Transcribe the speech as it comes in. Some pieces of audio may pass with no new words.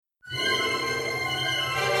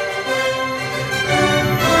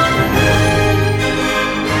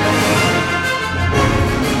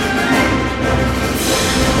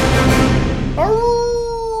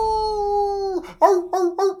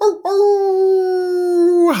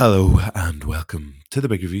Hello and welcome to the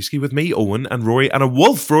Big Reviewski with me, Owen, and Rory, and a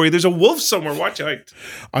wolf. Rory, there's a wolf somewhere. Watch out!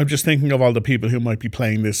 I'm just thinking of all the people who might be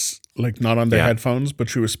playing this, like not on their headphones, but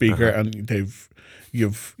through a speaker, and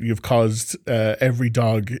you've caused every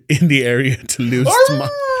dog in the area to lose its mind.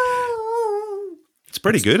 It's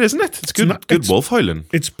pretty good, isn't it? It's good. Good wolf howling.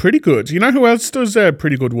 It's pretty good. You know who else does a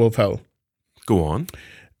pretty good wolf howl? Go on.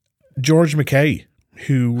 George MacKay,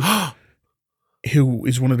 who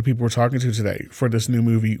is one of the people we're talking to today for this new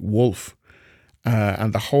movie, Wolf.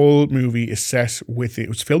 And the whole movie is set it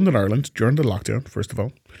was filmed in Ireland during the lockdown, first of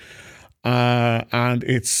all. And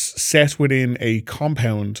it's set within a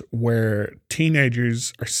compound where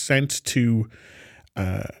teenagers are sent to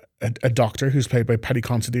a doctor who's played by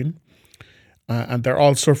Petticrew. And they're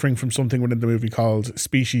all suffering from something within the movie called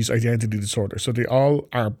species identity disorder. So they all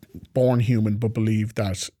are born human but believe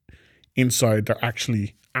that inside they're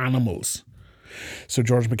actually animals. So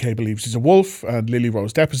George MacKay believes he's a wolf, and Lily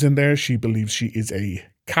Rose Depp is in there. She believes she is a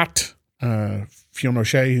cat. Fionn,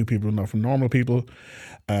 who people know from Normal People,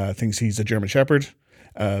 thinks he's a German Shepherd.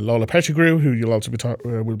 Lola Petticrew, who you'll also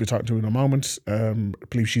will be talking to in a moment,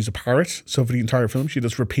 believes she's a parrot. So for the entire film, she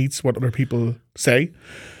just repeats what other people say.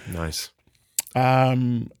 Nice.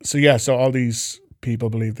 So all these people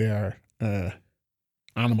believe they are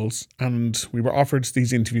animals, and we were offered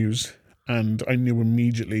these interviews, and I knew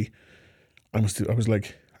immediately. I was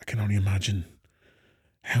like, I can only imagine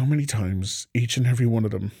how many times each and every one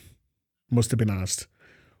of them must have been asked,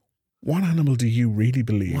 what animal do you really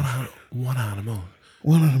believe? What animal?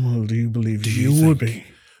 What animal do you believe you would be?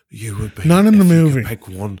 You would be. Not in the movie. You could pick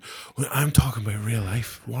one. Well, I'm talking about real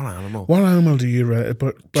life. What animal? What animal do you...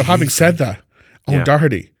 But having said that,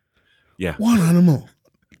 Doherty, what animal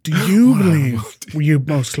do you believe you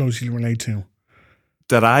most closely relate to?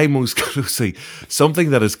 That I most closely, something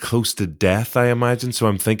that is close to death, I imagine. So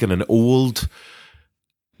I'm thinking an old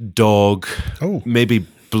dog, maybe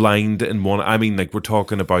blind in one. I mean, like we're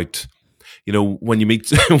talking about, when you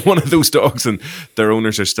meet one of those dogs and their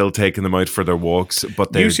owners are still taking them out for their walks,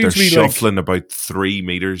 but they're shuffling about 3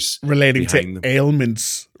 meters relating to them.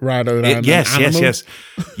 Ailments rather than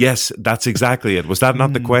yes, that's exactly it. Was that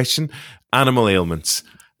not the question? Animal ailments.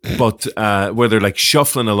 But where they're like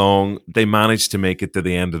shuffling along, they manage to make it to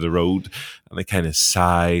the end of the road, and they kind of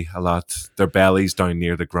sigh a lot. Their belly's down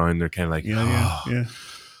near the ground. They're kind of like,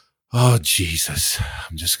 oh Jesus,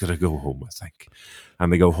 I'm just gonna go home, I think.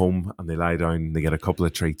 And they go home and they lie down and they get a couple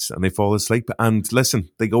of treats and they fall asleep. And listen,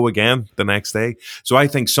 they go again the next day. So I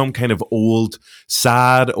think some kind of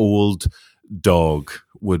sad old dog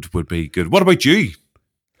would be good. What about you?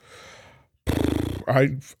 Now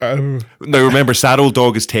remember, sad old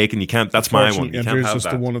dog is taken. You can't. That's my one. You can't there's have just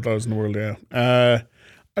that. the one of those in the world. Yeah.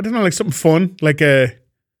 I don't know, like something fun, like a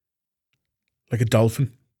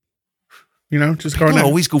dolphin. Just People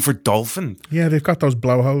always go for dolphin. Yeah, they've got those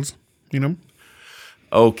blowholes. Okie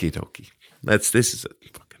dokie. This is a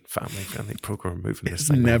fucking family-friendly program. Moving this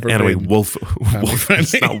thing. Never. Anyway, Wolf.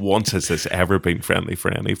 Not once has this ever been friendly for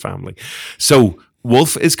any family. So.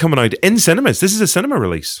 Wolf is coming out in cinemas. This is a cinema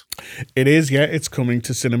release. It is, yeah. It's coming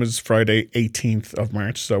to cinemas Friday, 18th of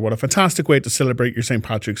March. So what a fantastic way to celebrate your St.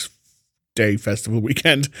 Patrick's Day festival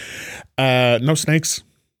weekend. No snakes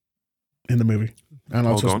in the movie. And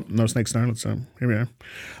also no snakes in Ireland. So here we are.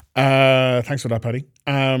 Thanks for that, Paddy.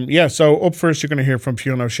 So up first, you're going to hear from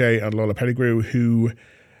Fionn and Lola Petticrew, who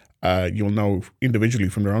you'll know individually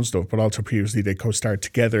from their own stuff, but also previously they co-starred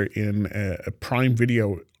together in a Prime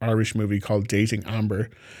Video Irish movie called Dating Amber.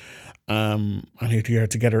 And here they are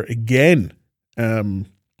together again in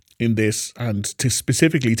this, and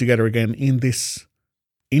specifically together again in this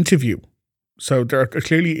interview. So they're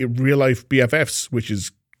clearly real life BFFs, which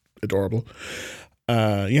is adorable.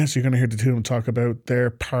 So you're going to hear the two of them talk about their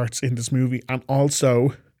parts in this movie, and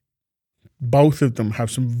also both of them have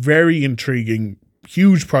some very intriguing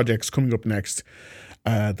huge projects coming up next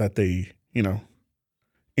that they,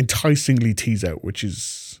 enticingly tease out, which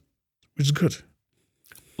is good.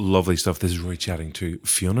 Lovely stuff. This is Roy chatting to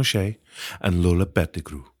Fionn and Lola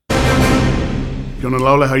Petticrew. Fionn and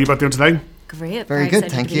Lola, how are you about doing today? Great. Very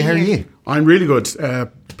good, thank you. How are you? I'm really good.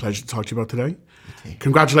 Pleasure to talk to you about today. Okay.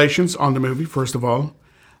 Congratulations on the movie, first of all.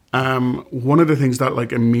 One of the things that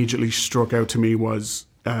immediately struck out to me was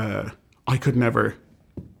I could never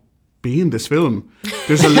be in this film.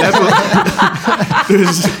 There's a level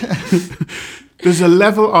there's a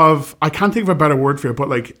level of, I can't think of a better word for it,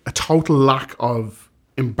 but a total lack of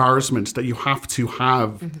embarrassment that you have to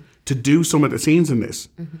do some of the scenes in this.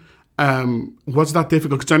 Was that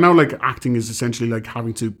difficult? Because I know acting is essentially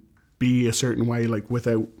having to be a certain way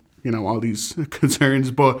without all these concerns,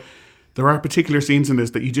 but there are particular scenes in this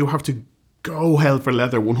that you do have to go hell for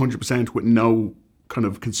leather 100% with no kind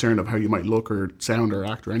of concern of how you might look or sound or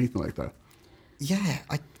act or anything like that. Yeah,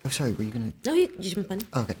 sorry, were you going to... No, you jump in.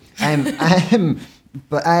 Okay.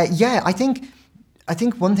 But yeah, I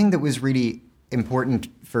think one thing that was really important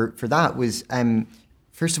for that was,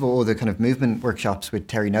 first of all, the kind of movement workshops with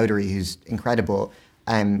Terry Notary, who's incredible,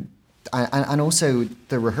 and also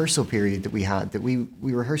the rehearsal period that we had, that we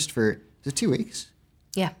rehearsed for 2 weeks?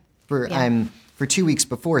 Yeah. For 2 weeks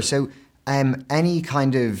before. So any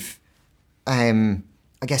kind of,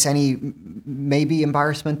 I guess any maybe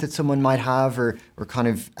embarrassment that someone might have or kind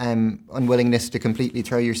of unwillingness to completely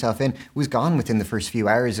throw yourself in was gone within the first few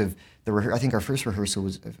hours of the I think our first rehearsal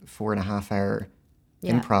was a 4.5 hour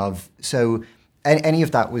improv. So any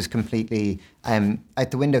of that was completely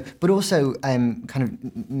out the window. But also kind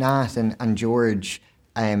of Nat and George,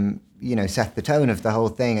 set the tone of the whole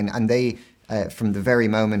thing, and they from the very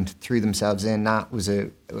moment threw themselves in. Nat was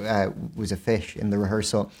a fish in the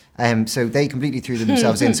rehearsal, so they completely threw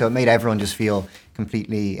themselves in. So it made everyone just feel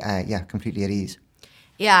completely at ease.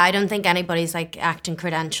 Yeah, I don't think anybody's like acting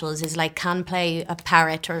credentials is like can play a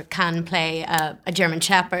parrot or can play a German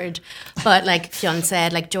Shepherd. But like Fionn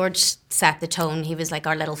said, like George set the tone. He was like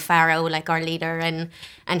our little pharaoh, like our leader,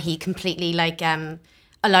 and he completely like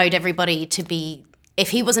allowed everybody to be.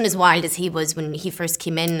 If he wasn't as wild as he was when he first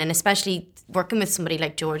came in, and especially working with somebody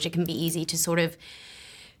like George, it can be easy to sort of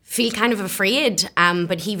feel kind of afraid.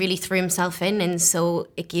 But he really threw himself in, and so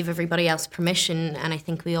it gave everybody else permission, and I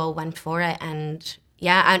think we all went for it. And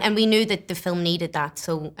yeah, and we knew that the film needed that,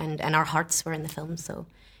 so and our hearts were in the film, so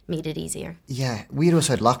it made it easier. Yeah, we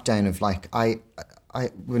also had lockdown of like I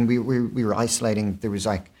when we were isolating, there was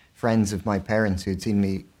like friends of my parents who'd seen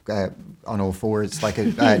me on all fours like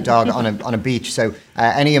a dog on a beach. So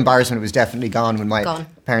any embarrassment was definitely gone when my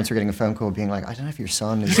parents were getting a phone call being like, I don't know if your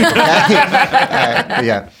son is okay.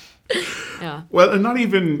 Yeah. Well, and not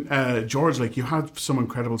even George, like you had some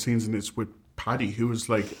incredible scenes in this with Paddy, who was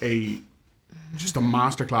like just a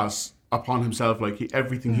masterclass upon himself. Like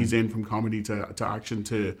everything he's in, from comedy to action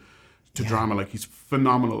to drama, like he's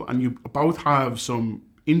phenomenal. And you both have some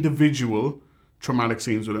individual traumatic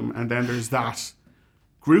scenes with him, and then there's that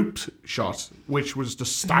group shot, which was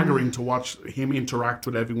just staggering to watch him interact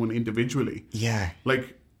with everyone individually. Yeah.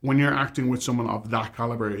 Like when you're acting with someone of that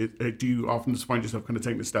caliber, do you often just find yourself kind of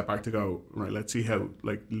taking a step back to go, right, let's see how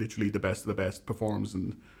like literally the best of the best performs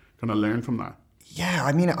and kind of learn from that? Yeah,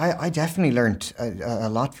 I mean, I definitely learned a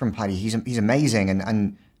lot from Paddy. He's amazing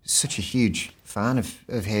and such a huge fan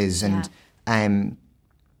of his. And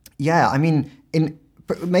yeah, I mean,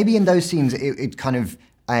 maybe in those scenes, it kind of...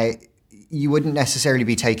 you wouldn't necessarily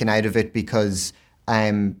be taken out of it because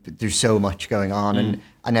there's so much going on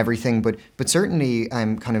and everything. But certainly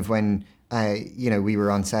kind of when, we were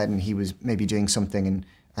on set and he was maybe doing something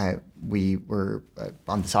and we were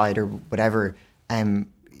on the side or whatever,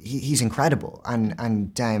 he's incredible. And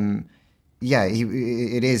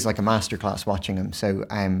it is like a masterclass watching him. So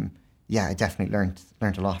I definitely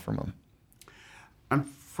learned a lot from him. And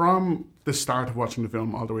from the start of watching the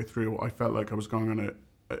film all the way through, I felt like I was going on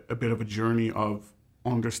a bit of a journey of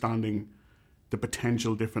understanding the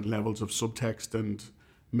potential different levels of subtext and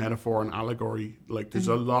metaphor and allegory. Like there's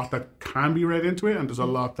a lot that can be read into it, and there's a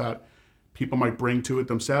lot that people might bring to it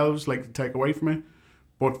themselves, like to take away from it.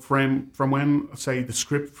 But from when, say, the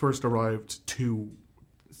script first arrived to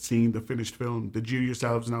seeing the finished film, did you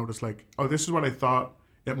yourselves notice like, oh, this is what I thought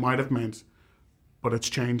it might have meant, but it's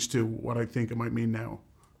changed to what I think it might mean now?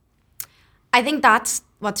 I think that's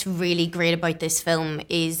what's really great about this film,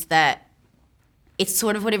 is that it's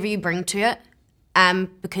sort of whatever you bring to it,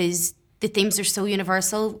 because the themes are so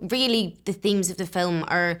universal. Really, the themes of the film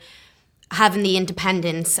are having the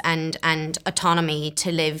independence and autonomy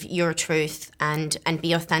to live your truth and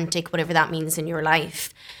be authentic, whatever that means in your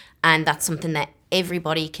life. And that's something that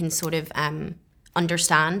everybody can sort of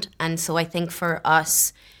understand. And so I think for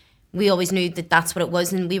us, we always knew that that's what it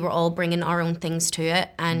was, and we were all bringing our own things to it,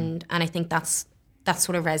 and I think that's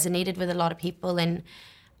sort of resonated with a lot of people,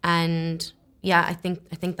 and yeah, I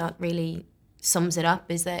think that really sums it up,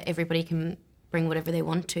 is that everybody can bring whatever they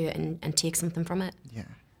want to it and take something from it.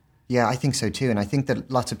 Yeah, I think so too, and I think that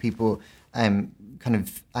lots of people kind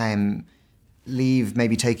of leave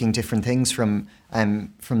maybe taking different things from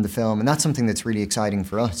the film, and that's something that's really exciting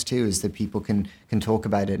for us too, is that people can talk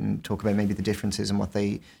about it and talk about maybe the differences and what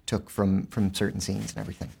they took from certain scenes and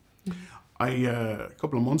everything. A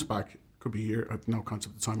couple of months back, could be a year, I have no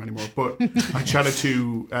concept of time anymore, but I chatted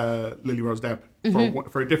to Lily Rose Depp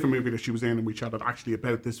for a different movie that she was in, and we chatted actually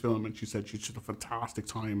about this film, and she said she had a fantastic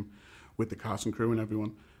time with the cast and crew and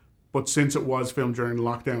everyone. But since it was filmed during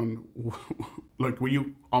lockdown, like, were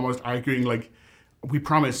you almost arguing, like, we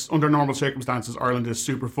promise, under normal circumstances, Ireland is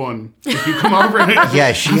super fun. If you come over and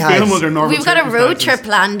Yeah, she has. film under normal We've got a road circumstances. trip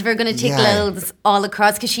planned. We're going to take Yeah. Lils all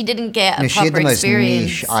across because she didn't get a No, she had proper the most experience.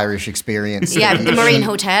 niche Irish experience. Yeah, the Marine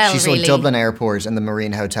Hotel, She saw really. Dublin Airport and the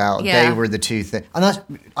Marine Hotel. Yeah. They were the two things. And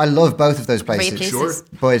I love both of those places. Great places.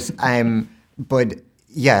 Sure. But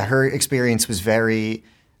yeah, her experience was very,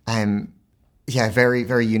 very,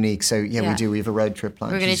 very unique. So yeah, Yeah. we have a road trip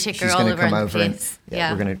planned. We're gonna take her she's all gonna over come the over and place.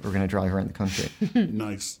 Yeah. we're gonna drive around the country.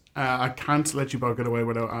 Nice. I can't let you both get away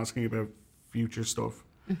without asking about future stuff.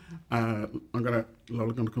 Lola, gonna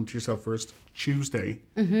come to yourself first. Tuesday,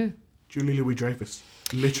 Julie Louis-Dreyfus,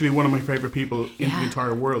 literally one of my favorite people in the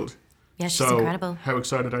entire world. Yeah, she's So, incredible. how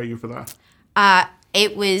excited are you for that?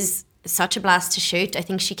 It was such a blast to shoot. I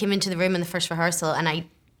think she came into the room in the first rehearsal and I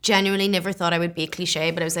genuinely never thought I would be a cliche,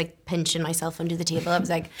 but I was like pinching myself under the table. I was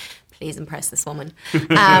like, please impress this woman.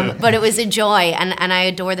 But it was a joy and I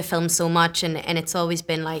adore the film so much and it's always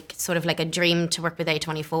been like sort of like a dream to work with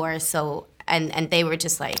A24. So and they were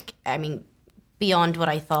just like, I mean, beyond what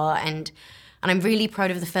I thought and I'm really proud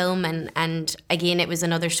of the film and again it was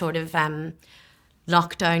another sort of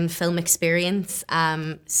lockdown film experience.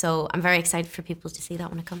 So I'm very excited for people to see that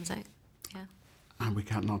when it comes out. Yeah. And we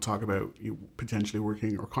can't not talk about you potentially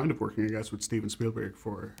working, or kind of working, I guess, with Steven Spielberg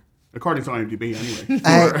for, according to IMDb anyway.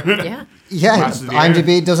 For, Yeah. Yeah, Masters of the Air.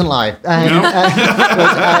 IMDb doesn't lie.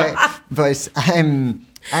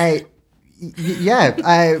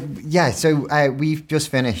 So we've just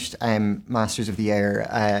finished Masters of the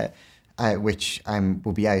Air, which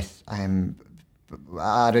will be out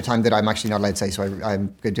at a time that I'm actually not allowed to say, so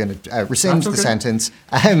I'm going to rescind That's okay. the sentence.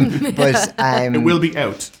 But it will be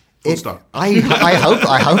out. Full stop. I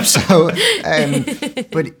hope so.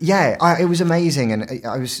 But yeah, it was amazing, and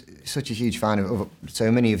I was such a huge fan of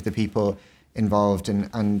so many of the people involved,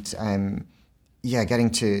 and getting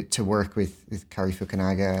to work with Cary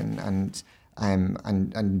Fukunaga and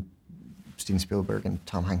Steven Spielberg and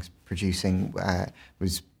Tom Hanks producing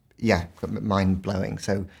was mind blowing.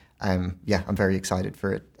 So I'm very excited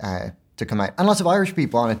for it to come out, and lots of Irish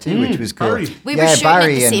people on it too, which was cool. Barry. We were shooting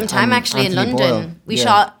Barry at the same and- time and actually in Anthony London. Boyle. We Yeah.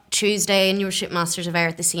 shot Tuesday and you were shooting Masters of Air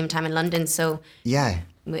at the same time in London. So Yeah.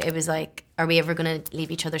 it was like, are we ever going to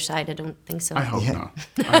leave each other's side? I don't think so. I hope not.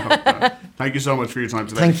 I hope not. Thank you so much for your time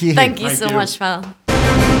today. Thank you. Thank you Thank so you. much, Val.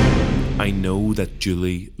 I know that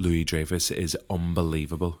Julie Louis-Dreyfus is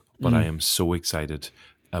unbelievable, but I am so excited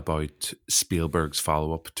about Spielberg's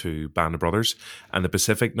follow-up to Band of Brothers and The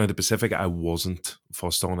Pacific. Now, The Pacific I wasn't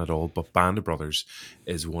fussed on at all, but Band of Brothers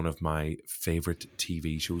is one of my favourite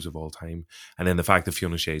TV shows of all time. And then the fact that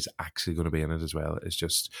Fionn is actually going to be in it as well is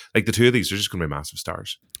just, like, the two of these are just going to be massive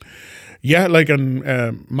stars. Yeah, like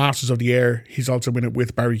on Masters of the Air, he's also in it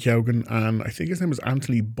with Barry Keoghan, and I think his name is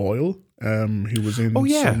Anthony Boyle, who was in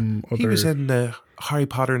some other... He was in Harry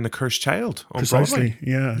Potter and the Cursed Child on Precisely,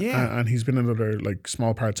 Broadway. yeah. And he's been in other like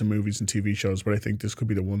small parts of movies and TV shows, but I think this could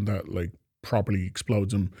be the one that like properly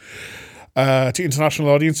explodes him to international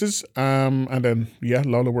audiences. And then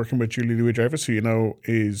Lola working with Julie Louis-Dreyfus, who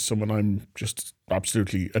is someone I'm just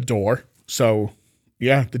absolutely adore. So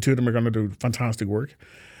yeah, the two of them are going to do fantastic work.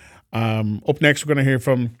 Up next, we're going to hear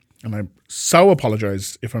from, and I so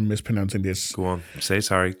apologize if I'm mispronouncing this, Go on. Say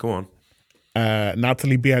sorry. Go on.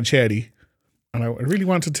 Natalie Bianchetti. And I really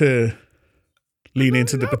wanted to lean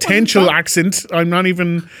into the potential accent. I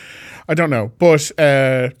don't know. But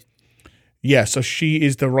so she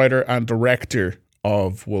is the writer and director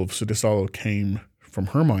of Wolf. So this all came from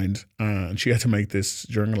her mind. And she had to make this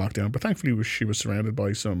during a lockdown. But thankfully she was surrounded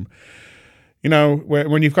by some,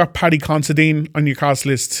 when you've got Paddy Considine on your cast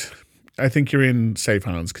list, I think you're in safe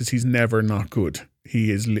hands because he's never not good.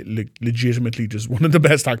 He is legitimately just one of the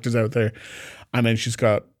best actors out there. And then she's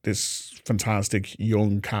got this fantastic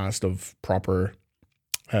young cast of proper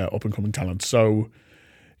up-and-coming talent. So,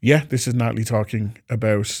 yeah, this is Natalie talking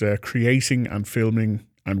about creating and filming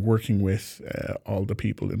and working with all the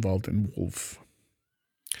people involved in Wolf.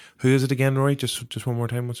 Who is it again, Roy? Just one more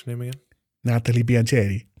time. What's her name again? Natalie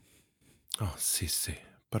Bianchetti. Oh, sì.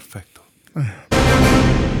 Perfecto.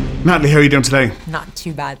 Natalie, how are you doing today? Not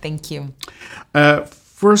too bad, thank you.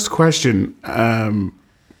 First question.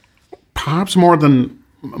 Perhaps more than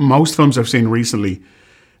most films I've seen recently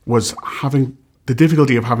was having the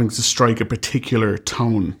difficulty of having to strike a particular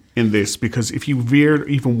tone in this, because if you veer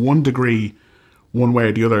even 1 degree one way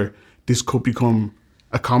or the other, this could become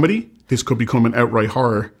a comedy, this could become an outright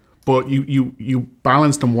horror, but you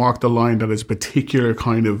balanced and walked the line that is a particular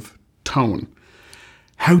kind of tone.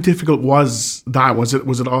 How difficult was that? Was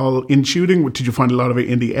it all in shooting? Did you find a lot of it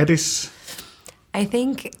in the edits? I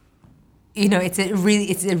think it's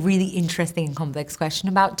a really interesting and complex question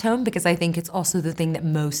about tone, because I think it's also the thing that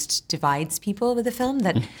most divides people with the film,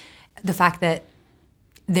 that the fact that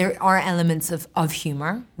there are elements of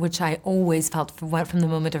humor, which I always felt from the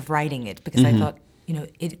moment of writing it, because I thought,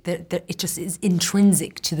 it just is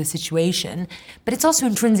intrinsic to the situation, but it's also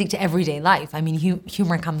intrinsic to everyday life. I mean,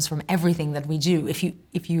 humor comes from everything that we do,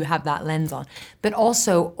 if you have that lens on, but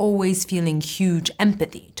also always feeling huge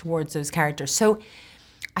empathy towards those characters. So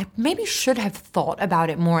I maybe should have thought about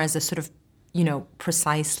it more as a sort of,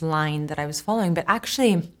 precise line that I was following, but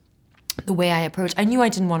actually the way I approached, I knew I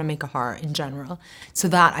didn't want to make a horror in general, so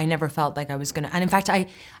that I never felt like I was going to, and in fact, I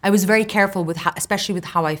was very careful with especially with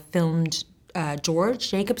how I filmed George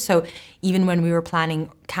Jacob. So even when we were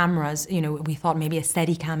planning cameras, we thought maybe a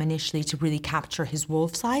Steadicam initially to really capture his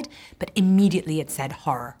wolf side, but immediately it said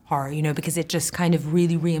horror, because it just kind of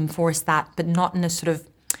really reinforced that, but not in a sort of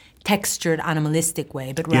textured animalistic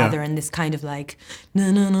way, but rather in this kind of like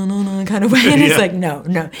no kind of way, and it's like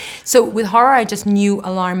no. So with horror, I just knew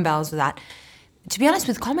alarm bells with that. To be honest,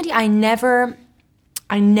 with comedy, I never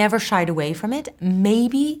shied away from it.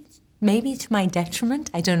 Maybe to my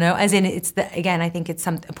detriment, I don't know. As in, I think it's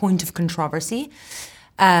a point of controversy.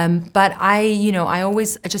 But I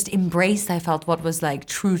always just embraced, I felt, what was like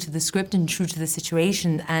true to the script and true to the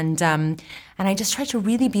situation. And I just tried to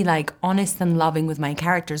really be like honest and loving with my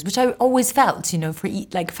characters, which I always felt,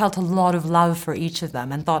 felt a lot of love for each of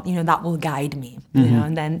them, and thought, that will guide me,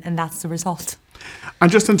 and that's the result.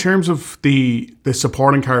 And just in terms of the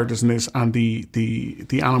supporting characters in this and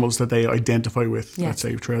the animals that they identify with, let's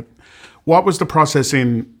say, throughout, what was the process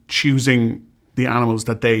in choosing the animals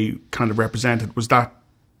that they kind of represented? Was that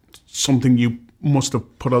something you must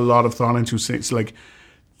have put a lot of thought into, since like,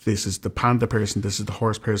 this is the panda person, this is the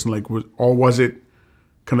horse person, or was it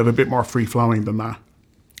kind of a bit more free-flowing than that?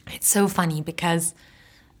 It's so funny, because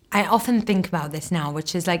I often think about this now,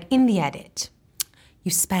 which is like, in the edit,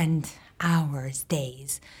 you spend hours,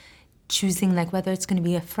 days, choosing like whether it's going to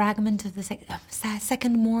be a fragment of the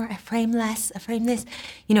second more, a frame less, a frame this,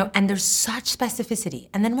 and there's such specificity.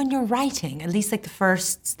 And then when you're writing, at least like the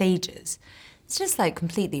first stages, it's just like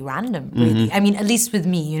completely random, really. I mean, at least with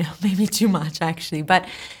me, maybe too much actually. But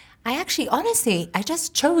honestly, I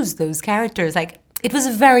just chose those characters. Like, it was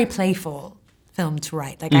a very playful film to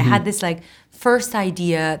write. Like, I had this like first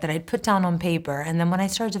idea that I'd put down on paper, and then when I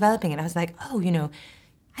started developing it, I was like, oh,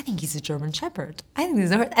 I think he's a German Shepherd. And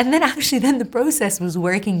then the process was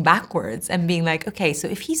working backwards and being like, okay, so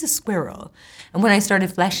if he's a squirrel, and when I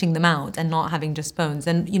started fleshing them out and not having just bones,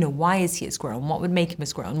 then, why is he a squirrel? And what would make him a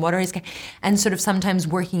squirrel? And what are his... And sort of sometimes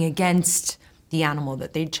working against the animal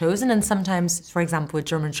that they'd chosen. And sometimes, for example, with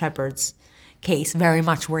German Shepherds case, very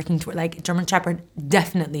much working toward, like, German Shepherd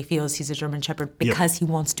definitely feels he's a German Shepherd because he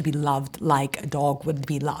wants to be loved like a dog would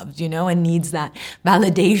be loved, and needs that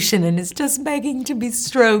validation and is just begging to be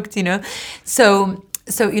stroked, So,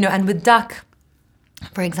 and with Duck,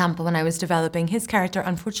 for example, when I was developing his character,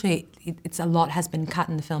 unfortunately, it's a lot has been cut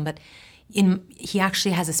in the film, but he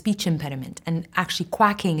actually has a speech impediment, and actually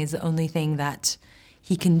quacking is the only thing that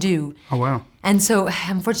he can do. Oh wow! And so,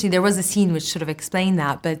 unfortunately, there was a scene which sort of explained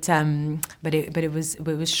that, but it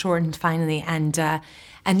was shortened finally, and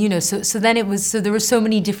so then it was, so there were so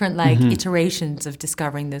many different iterations of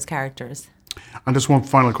discovering those characters. And just one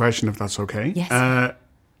final question, if that's okay. Yes.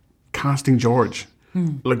 Casting George,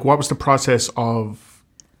 like, what was the process of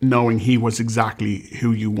knowing he was exactly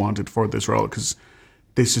who you wanted for this role? Because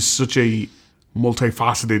this is such a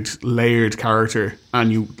multifaceted, layered character,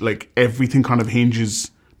 and you, like, everything kind of hinges,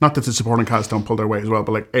 not that the supporting cast don't pull their weight as well,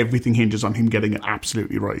 but like everything hinges on him getting it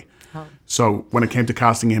absolutely right. So when it came to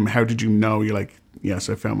casting him, how did you know, you're like, yes,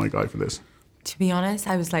 I found my guy for this? To be honest,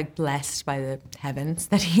 I was like blessed by the heavens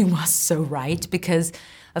that he was so right, because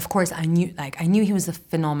of course I knew he was a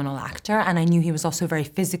phenomenal actor, and I knew he was also very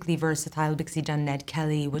physically versatile, because he'd done Ned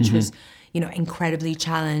Kelly, which was, incredibly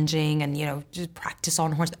challenging, and, just practice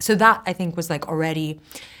on horseback. So that, I think, was like already.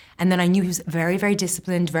 And then I knew he was very, very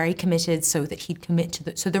disciplined, very committed, so that he'd commit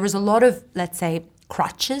to so there was a lot of, let's say,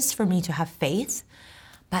 crutches for me to have faith.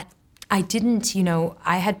 But I didn't,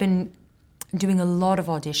 I had been doing a lot of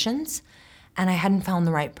auditions, and I hadn't found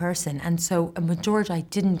the right person. And so with George, I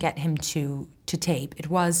didn't get him to tape. It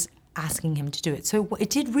was asking him to do it. So it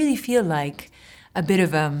did really feel like a bit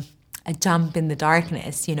of a jump in the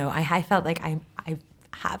darkness. I felt like I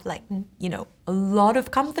have, like, a lot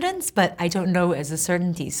of confidence, but I don't know as a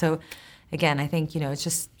certainty. So again, I think, it's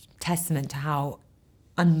just testament to how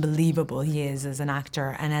unbelievable he is as an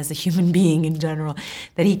actor and as a human being in general,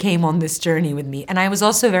 that he came on this journey with me. And I was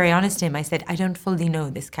also very honest to him. I said, I don't fully know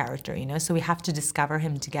this character, so we have to discover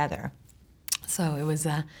him together. So it was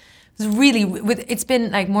It's really, it's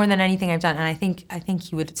been like more than anything I've done, and I think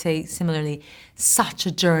he would say similarly, such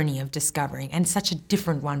a journey of discovering, and such a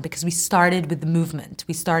different one, because we started with the movement,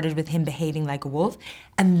 we started with him behaving like a wolf,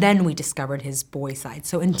 and then we discovered his boy side.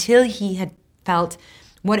 So until he had felt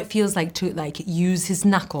what it feels like to like use his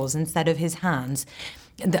knuckles instead of his hands,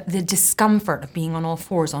 the discomfort of being on all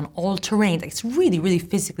fours on all terrain, like it's really, really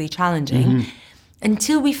physically challenging.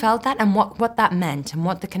 Until we felt that and what that meant and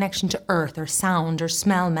what the connection to earth or sound or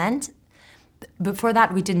smell meant, before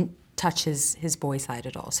that we didn't touch his boy side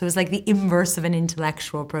at all. So it was like the inverse of an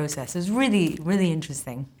intellectual process. It was really, really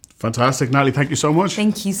interesting. Fantastic. Natalie, thank you so much.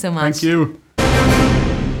 Thank you so much. Thank you.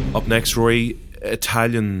 Up next, Rory,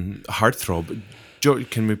 Italian heartthrob.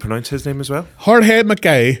 Can we pronounce his name as well? Jorge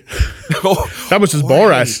MacKay. That was his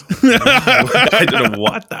Borat. I don't know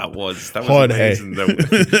what that was. That was Jorge.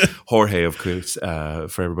 amazing. Jorge, of course,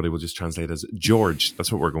 for everybody, we'll just translate as George.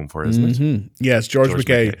 That's what we're going for, isn't it? Yes, George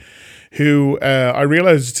MacKay, who I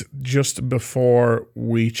realised just before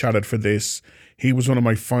we chatted for this, he was one of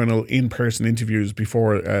my final in-person interviews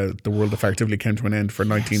before The World Effectively came to an end for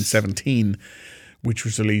 1917. Which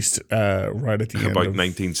was released right at the end about of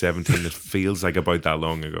 1917. It feels like about that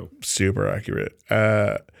long ago. Super accurate.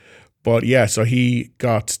 But yeah, so he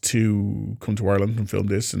got to come to Ireland and film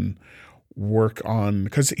this and work on,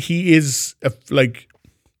 because he is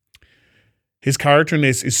his character in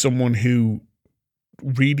this is someone who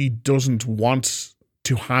really doesn't want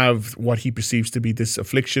to have what he perceives to be this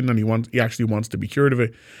affliction, and he actually wants to be cured of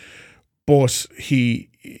it. But he,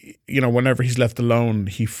 whenever he's left alone,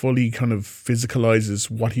 he fully kind of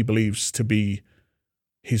physicalizes what he believes to be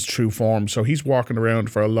his true form. So he's walking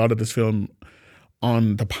around for a lot of this film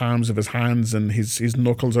on the palms of his hands, and his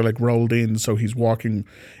knuckles are like rolled in. So he's walking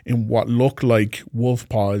in what look like wolf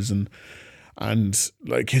paws, and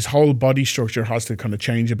like his whole body structure has to kind of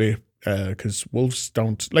change a bit, because wolves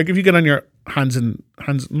don't, like, if you get on your hands,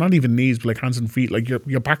 not even knees, but like hands and feet, like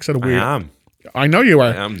your back's at a weird. I know you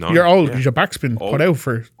are. You're old because your back's been put out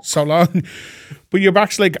for so long. But your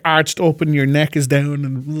back's like arched up and your neck is down,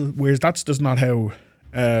 and whereas that's just not how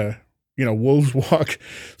wolves walk.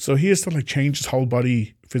 So he has to like change his whole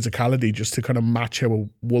body physicality just to kind of match how a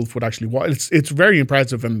wolf would actually walk. It's very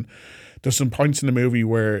impressive, and there's some points in the movie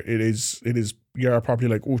where it is you're probably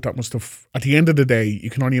like, oh, that must have, at the end of the day,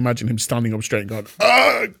 you can only imagine him standing up straight and going,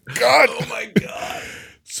 oh God, oh my God.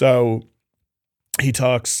 So he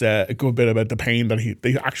talks a good bit about the pain that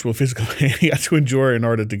the actual physical pain he had to endure in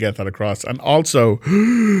order to get that across. And also,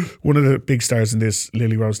 one of the big stars in this,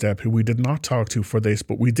 Lily Rose Depp, who we did not talk to for this,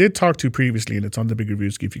 but we did talk to previously, and it's on the Big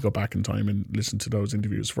Reviews if you go back in time and listen to those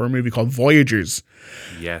interviews, for a movie called Voyagers.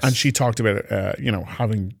 Yes. And she talked about,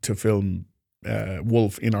 having to film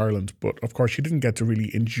Wolf in Ireland. But of course, she didn't get to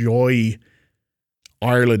really enjoy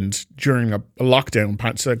Ireland during a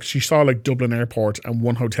lockdown. So she saw like Dublin Airport and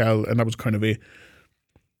one hotel, and that was kind of it.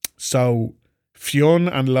 So Fionn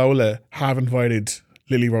and Lola have invited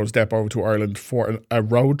Lily Rose Depp over to Ireland for a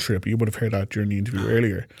road trip. You would have heard that during the interview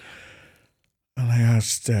earlier. And I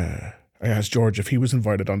asked George if he was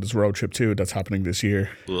invited on this road trip too. That's happening this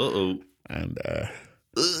year. Uh-oh. And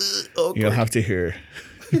you'll have to hear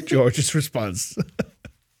George's response.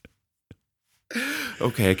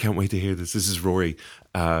 Okay, I can't wait to hear this. This is Rory.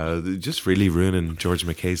 Just really ruining George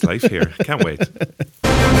MacKay's life here. Can't wait.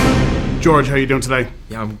 George, how are you doing today?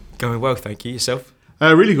 Yeah, I'm going well, thank you. Yourself?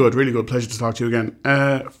 Really good, really good. Pleasure to talk to you again.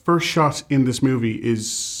 First shot in this movie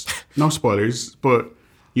is, no spoilers, but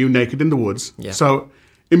you naked in the woods. Yeah. So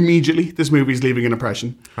immediately, this movie is leaving an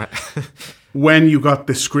impression. Right. When you got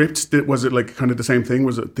the script, was it like kind of the same thing?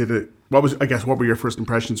 What were your first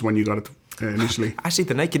impressions when you got it initially? Actually,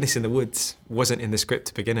 the nakedness in the woods wasn't in the script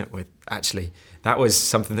to begin it with, actually. That was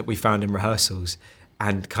something that we found in rehearsals,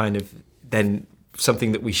 and kind of then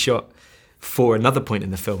something that we shot for another point in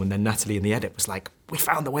the film, and then Natalie in the edit was like, we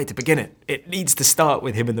found the way to begin it. It needs to start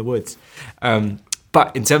with him in the woods.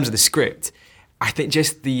 But in terms of the script, I think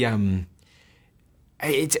just the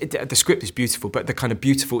script is beautiful, but the kind of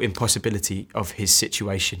beautiful impossibility of his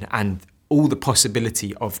situation and all the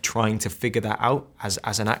possibility of trying to figure that out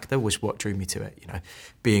as an actor was what drew me to it.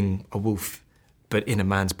 Being a wolf, but in a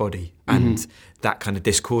man's body, and that kind of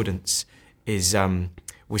discordance is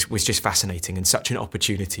was just fascinating and such an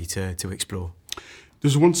opportunity to explore.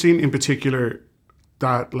 There's one scene in particular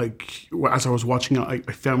that, like, as I was watching it,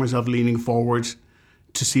 I found myself leaning forward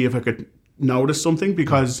to see if I could notice something,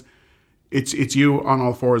 because it's you on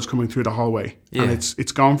all fours coming through the hallway, and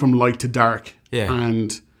it's gone from light to dark. Yeah.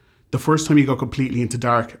 And the first time you go completely into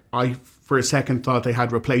dark, I for a second thought they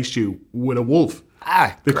had replaced you with a wolf.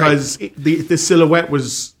 Because the silhouette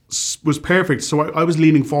was was perfect. So I was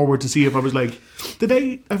leaning forward to see if I was like, are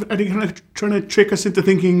they kind of trying to trick us into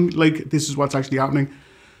thinking like this is what's actually happening?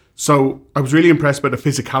 So I was really impressed by the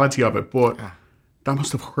physicality of it, but that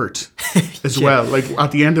must have hurt as well. Like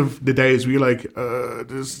at the end of the days, we were like,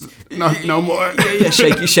 there's no more.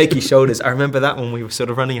 Shaky shoulders. I remember that when we were sort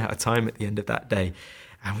of running out of time at the end of that day.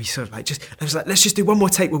 And we sort of let's just do one more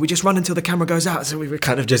take where we just run until the camera goes out. So we were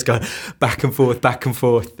kind of just going back and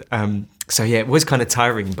forth. So yeah, it was kind of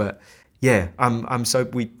tiring, but yeah,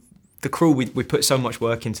 the crew, we put so much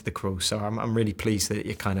work into the crew. So I'm really pleased that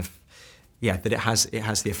it kind of, that it has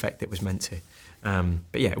the effect it was meant to.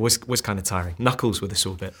 But yeah, it was kind of tiring. Knuckles with a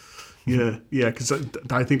sore bit. Yeah, because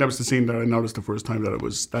I think that was the scene that I noticed the first time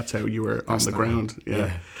that's how you were on the ground.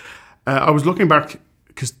 Yeah. I was looking back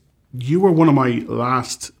because you were one of my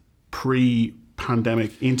last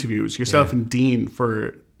pre-pandemic interviews, yourself and Dean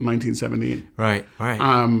for 1917. Right.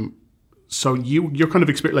 So you're kind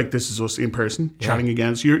of like this is us in person chatting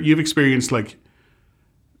again. So you've experienced like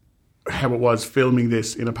how it was filming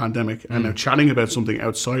this in a pandemic and now chatting about something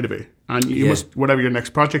outside of it. And you must, whatever your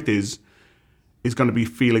next project is going to be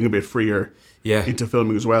feeling a bit freer into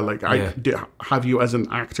filming as well. Like, have you as an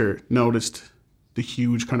actor noticed the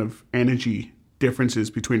huge kind of energy differences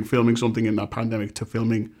between filming something in that pandemic to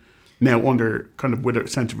filming now under kind of with a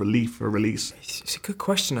sense of relief or release? It's a good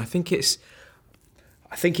question. I think it's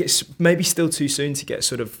maybe still too soon to get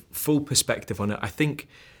sort of full perspective on it. I think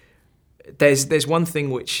there's one thing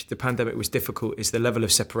which the pandemic was difficult is the level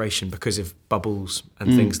of separation because of bubbles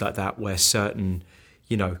and things like that, where certain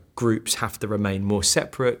groups have to remain more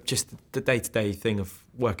separate. Just the day-to-day thing of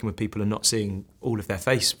working with people and not seeing all of their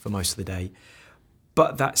face for most of the day.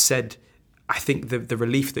 But that said, I think the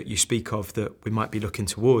relief that you speak of that we might be looking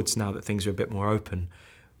towards now that things are a bit more open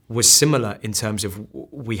was similar in terms of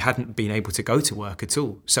we hadn't been able to go to work at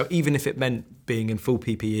all. So even if it meant being in full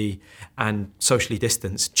PPE and socially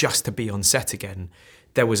distanced just to be on set again,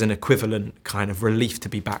 there was an equivalent kind of relief to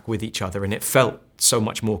be back with each other, and it felt so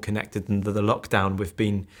much more connected than the lockdown we've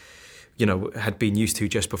been, had been used to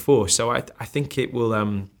just before. So I think it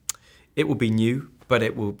will be new, but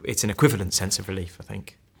it's an equivalent sense of relief, I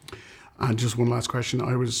think. And just one last question.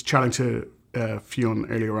 I was chatting to Fionn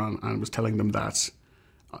earlier on and was telling them that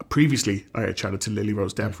previously I had chatted to Lily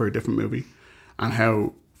Rose Depp for a different movie and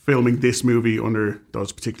how filming this movie under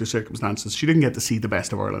those particular circumstances, she didn't get to see the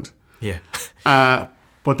best of Ireland. Yeah.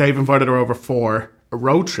 But they've invited her over for a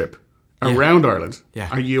road trip around Ireland. Yeah.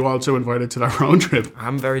 Are you also invited to that road trip?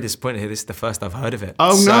 I'm very disappointed here. This is the first I've heard of it.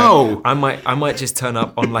 Oh, so no. I might just turn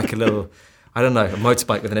up on like a little, I don't know, a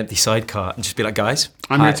motorbike with an empty sidecar and just be like, guys,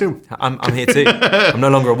 I'm here too. I'm here too. I'm no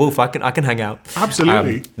longer a wolf. I can hang out.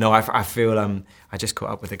 Absolutely. No, I feel I just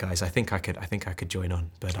caught up with the guys. I think I could join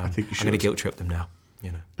on, but I think you should. I'm going to guilt trip them now.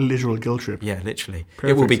 A literal guilt trip. Yeah, literally. Perfect.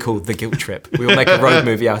 It will be called The Guilt Trip. We will make a road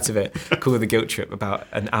movie out of it called The Guilt Trip about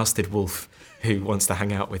an ousted wolf who wants to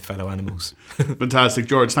hang out with fellow animals. Fantastic.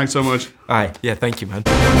 George, thanks so much. All right. Yeah, thank you, man.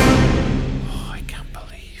 Oh, I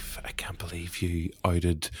can't believe you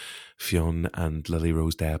outed Fionn and Lily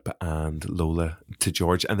Rose Depp and Lola to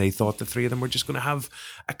George, and they thought the three of them were just going to have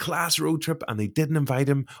a class road trip, and they didn't invite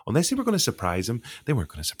him unless they were going to surprise him. They weren't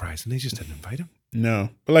going to surprise him. They just didn't invite him. No,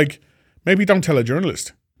 but maybe don't tell a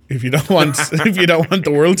journalist if you don't want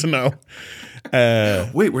the world to know.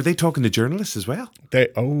 Wait, were they talking to journalists as well? They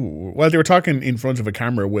were talking in front of a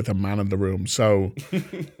camera with a man in the room. So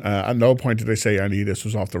at no point did they say any of this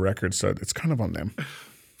was off the record. So it's kind of on them.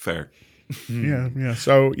 Fair. Yeah.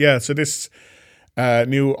 So this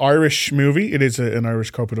new Irish movie, it is an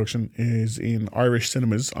Irish co-production, is in Irish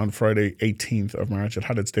cinemas on Friday, 18th of March. It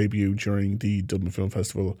had its debut during the Dublin Film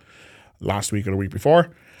Festival last week or the week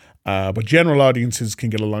before. But general audiences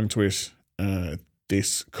can get along to it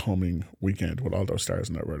this coming weekend with all those stars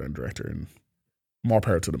and that writer and director, and more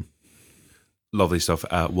power to them. Lovely stuff.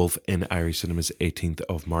 Wolf in Irish Cinemas, 18th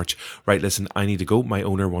of March. Right, listen, I need to go. My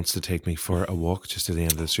owner wants to take me for a walk just to the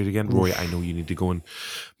end of the street again. Rory, I know you need to go and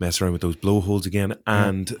mess around with those blowholes again.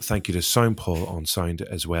 And thank you to Sound Paul on sound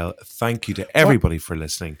as well. Thank you to everybody for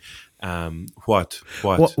listening. What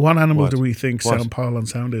animal do we think Sound Paul on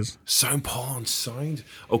sound is? Sound Paul on sound?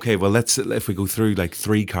 Okay, well, if we go through like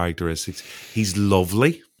three characteristics. He's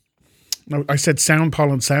lovely. No, I said Sound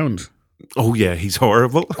Paul on sound. Oh yeah, he's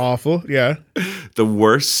horrible. Awful, yeah. The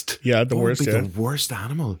worst. Yeah, the worst, yeah. The worst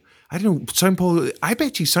animal. I don't know. Sound Paul, I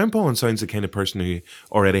bet you Sound Paul on sound's the kind of person who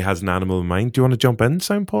already has an animal in mind. Do you want to jump in,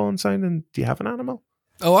 Sound Paul on sound, and do you have an animal?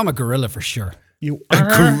 Oh, I'm a gorilla for sure. You are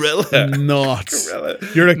a gorilla. Not. Gorilla.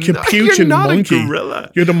 You're a Capuchin monkey. A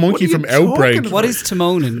gorilla. You're the monkey from Outbreak. What is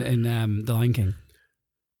Timon in The Lion King?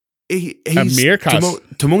 he's meerkat.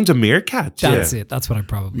 Timon's a meerkat. That's it. That's what I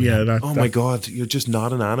probably. Yeah. am. Oh my God, you're just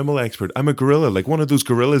not an animal expert. I'm a gorilla, like one of those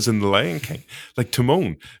gorillas in The Lion King, like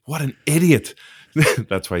Timon. What an idiot.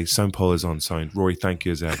 That's why Sound Paul is on sound. Rory, thank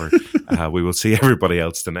you as ever. We will see everybody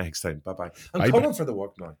else the next time. Bye-bye. I'm coming for the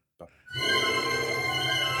walk now. Bye.